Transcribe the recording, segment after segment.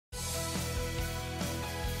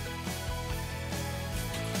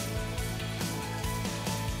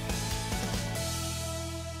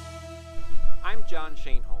John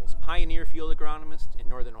Schoenhals, pioneer field agronomist in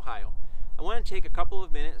Northern Ohio. I want to take a couple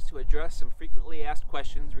of minutes to address some frequently asked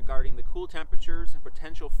questions regarding the cool temperatures and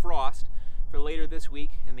potential frost for later this week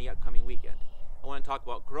and the upcoming weekend. I want to talk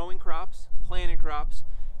about growing crops, planted crops,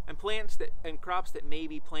 and crops that may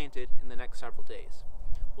be planted in the next several days.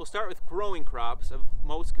 We'll start with growing crops of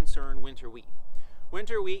most concern winter wheat.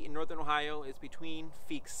 Winter wheat in Northern Ohio is between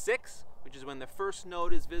Feek 6, which is when the first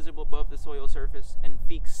node is visible above the soil surface, and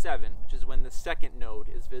Feek 7, which is when the second node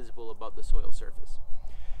is visible above the soil surface.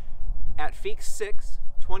 At Feek 6,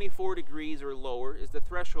 24 degrees or lower is the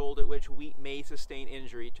threshold at which wheat may sustain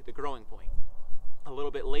injury to the growing point. A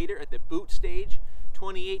little bit later, at the boot stage,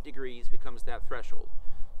 28 degrees becomes that threshold.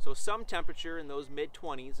 So some temperature in those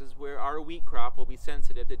mid-20s is where our wheat crop will be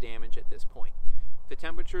sensitive to damage at this point. If the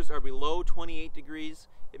temperatures are below 28 degrees,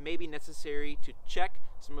 it may be necessary to check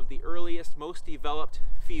some of the earliest, most developed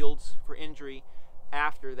fields for injury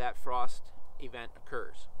after that frost event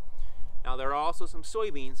occurs. Now, there are also some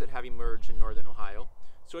soybeans that have emerged in Northern Ohio.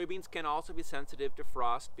 Soybeans can also be sensitive to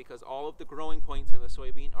frost because all of the growing points of the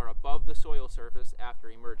soybean are above the soil surface after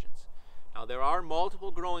emergence. Now, there are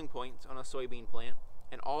multiple growing points on a soybean plant,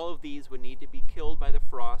 and all of these would need to be killed by the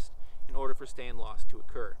frost in order for stand loss to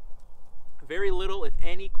occur. Very little, if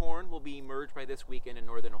any, corn will be emerged by this weekend in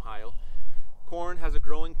Northern Ohio. Corn has a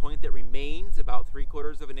growing point that remains about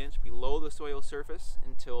 3/4 of an inch below the soil surface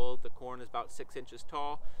until the corn is about 6 inches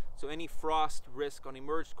tall, so any frost risk on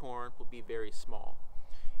emerged corn will be very small.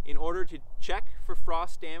 In order to check for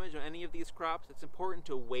frost damage on any of these crops, it's important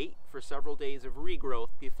to wait for several days of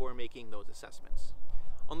regrowth before making those assessments.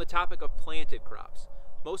 On the topic of planted crops,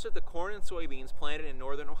 most of the corn and soybeans planted in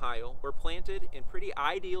Northern Ohio were planted in pretty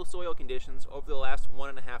ideal soil conditions over the last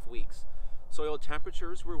 1.5 weeks. Soil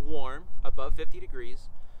temperatures were warm, above 50 degrees.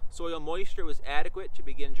 Soil moisture was adequate to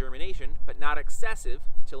begin germination, but not excessive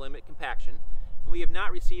to limit compaction. And we have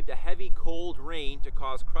not received a heavy cold rain to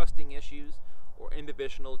cause crusting issues or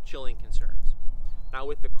imbibitional chilling concerns. Now,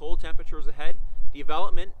 with the cold temperatures ahead,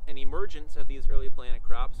 development and emergence of these early planted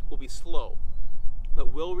crops will be slow,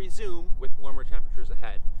 but will resume with warmer temperatures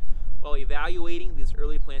ahead. While evaluating these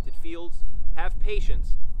early planted fields, have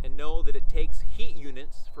patience and know that it takes heat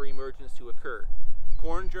units for emergence to occur.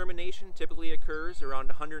 Corn germination typically occurs around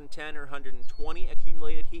 110 or 120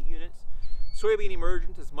 accumulated heat units. Soybean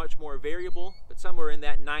emergence is much more variable, but somewhere in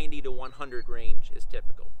that 90 to 100 range is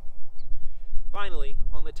typical. Finally,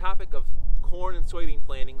 on the topic of corn and soybean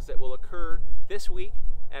plantings that will occur this week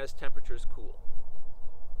as temperatures cool.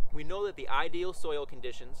 We know that the ideal soil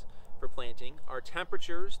conditions for planting are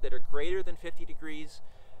temperatures that are greater than 50 degrees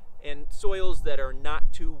and soils that are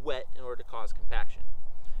not too wet in order to cause compaction.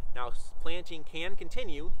 Now, planting can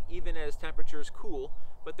continue even as temperatures cool,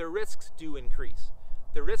 but the risks do increase.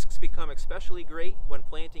 The risks become especially great when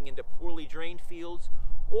planting into poorly drained fields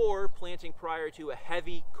or planting prior to a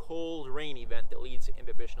heavy cold rain event that leads to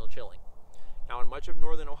imbibitional chilling. Now, in much of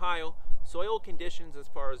Northern Ohio, soil conditions as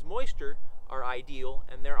far as moisture are ideal,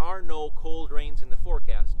 and there are no cold rains in the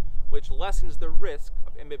forecast, which lessens the risk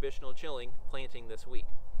of imbibitional chilling planting this week.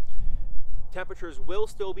 Temperatures will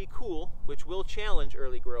still be cool, which will challenge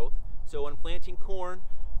early growth, so when planting corn,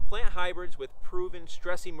 plant hybrids with proven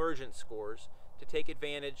stress emergence scores to take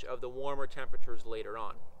advantage of the warmer temperatures later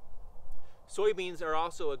on. Soybeans are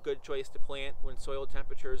also a good choice to plant when soil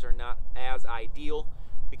temperatures are not as ideal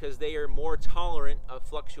because they are more tolerant of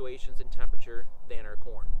fluctuations in temperature than are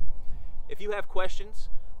corn. If you have questions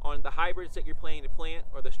on the hybrids that you're planning to plant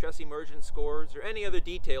or the stress emergence scores or any other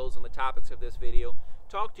details on the topics of this video,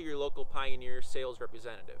 talk to your local Pioneer sales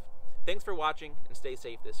representative. Thanks for watching and stay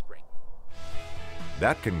safe this spring.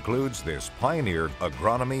 That concludes this Pioneer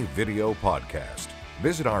Agronomy video podcast.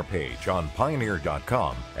 Visit our page on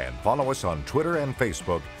pioneer.com and follow us on Twitter and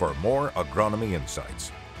Facebook for more agronomy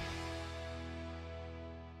insights.